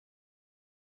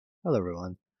Hello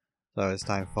everyone. So it's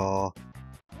time for...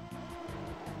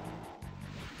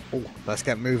 Oh, let's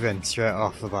get moving straight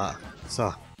off the bat.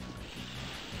 So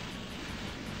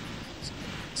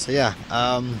yeah,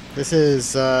 this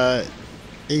is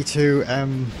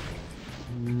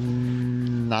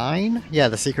E2M9? Yeah,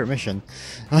 the secret mission.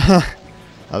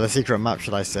 Or the secret map,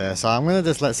 should I say. So I'm gonna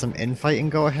just let some infighting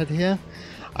go ahead here.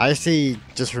 I actually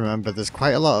just remember there's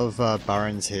quite a lot of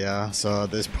barons here, so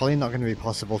there's probably not going to be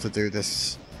possible to do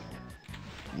this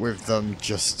with them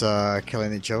just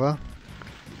killing each other.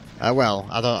 Well,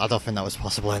 I don't think that was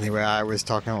possible anyway. I was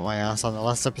talking about my ass on the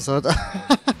last episode.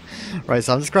 Right,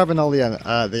 so I'm just grabbing all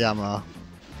the ammo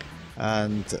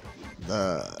and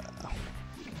the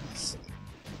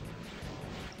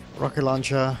rocket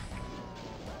launcher.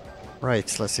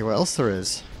 Right, let's see what else there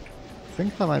is. I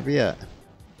think that might be it.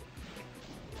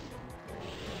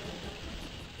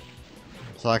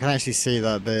 So I can actually see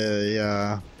that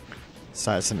they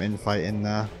started some infighting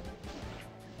there.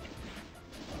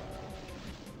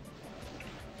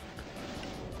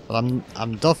 But I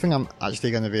don't think I'm actually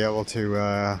going to be able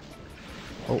to.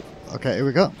 Oh, okay, here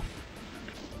we go.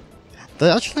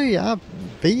 They actually are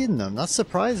beating them. That's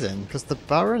surprising because the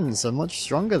barons are much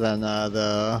stronger than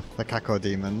the Kako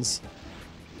demons.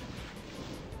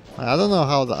 I don't know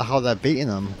how they're beating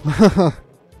them.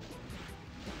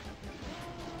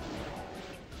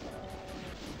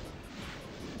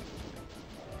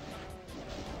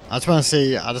 I just want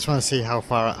to see how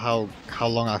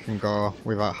long I can go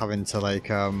without having to like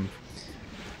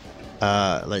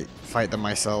fight them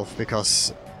myself,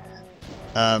 because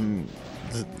the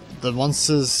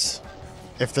monsters,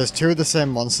 if there's two of the same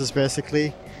monsters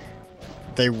basically,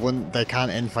 they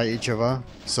can't infight each other.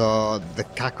 So the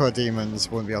Kako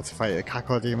demons won't be able to fight the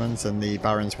Kako demons, and the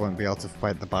barons won't be able to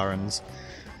fight the barons.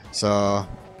 So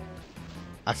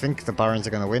I think the barons are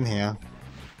going to win here.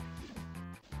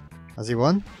 Has he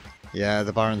won? Yeah,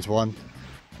 the Baron's won.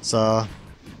 So,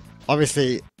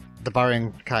 obviously, the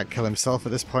Baron can't kill himself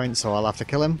at this point, so I'll have to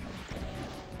kill him.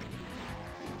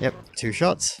 Yep, 2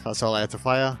 shots. That's all I had to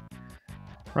fire.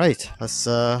 Right, let's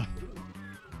do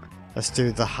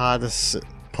the hardest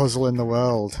puzzle in the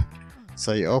world.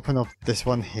 So you open up this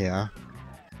one here,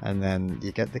 and then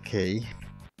you get the key.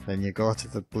 Then you go to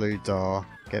the blue door,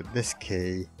 get this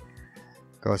key.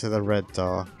 Go to the red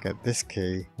door, get this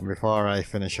key, and before I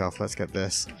finish off, let's get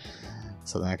this,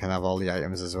 so then I can have all the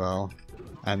items as well.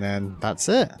 And then that's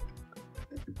it.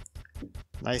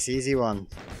 Nice easy one.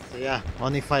 So yeah,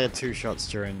 only fired 2 shots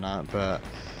during that, but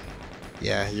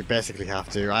yeah, you basically have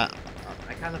to. I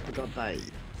kind of forgot that.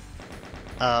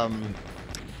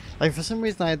 Like for some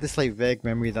reason I had this like vague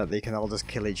memory that they can all just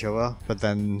kill each other, but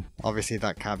then obviously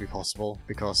that can't be possible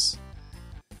because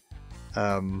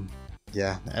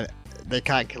yeah. They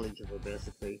can't kill each other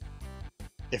basically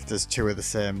if there's 2 of the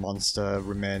same monster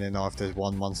remaining, or if there's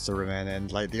 1 monster remaining.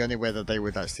 Like the only way that they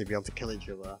would actually be able to kill each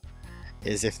other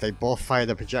is if they both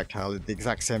fired a projectile at the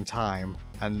exact same time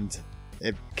and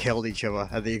it killed each other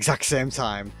at the exact same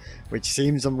time, which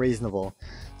seems unreasonable.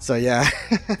 So yeah.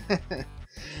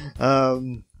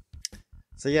 So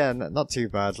yeah, not too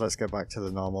bad. Let's go back to the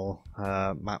normal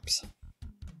maps.